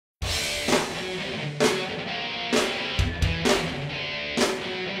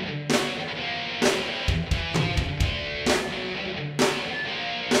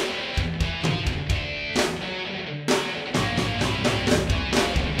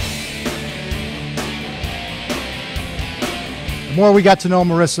The more we got to know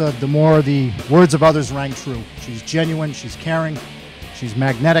Marisa, the more the words of others rang true. She's genuine, she's caring, she's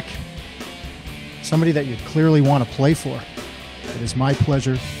magnetic, somebody that you clearly want to play for. It is my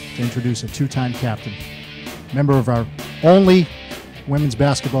pleasure to introduce a two-time captain, member of our only women's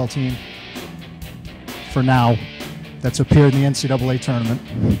basketball team for now that's appeared in the NCAA tournament.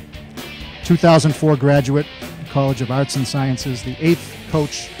 2004 graduate, College of Arts and Sciences, the 8th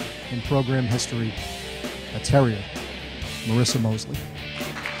coach in program history, a Terrier, Marisa Moseley.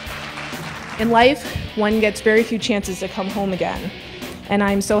 In life, one gets very few chances to come home again, and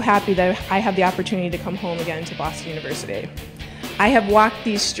I'm so happy that I have the opportunity to come home again to Boston University. I have walked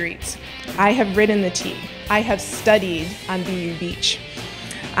these streets, I have ridden the T, I have studied on BU Beach,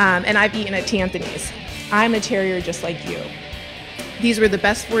 and I've eaten at T'Anthony's. I'm a Terrier just like you. These were the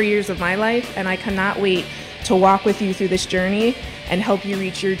best 4 years of my life, and I cannot wait to walk with you through this journey and help you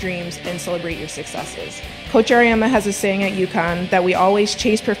reach your dreams and celebrate your successes. Coach Auriemma has a saying at UConn that we always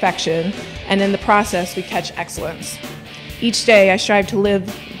chase perfection, and in the process we catch excellence. Each day I strive to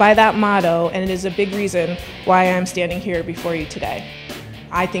live by that motto, and it is a big reason why I'm standing here before you today.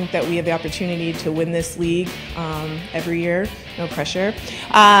 I think that we have the opportunity to win this league every year, no pressure.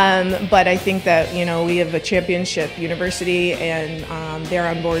 But I think that, you know, we have a championship university, and they're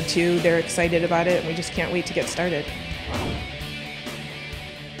on board too. They're excited about it, and we just can't wait to get started.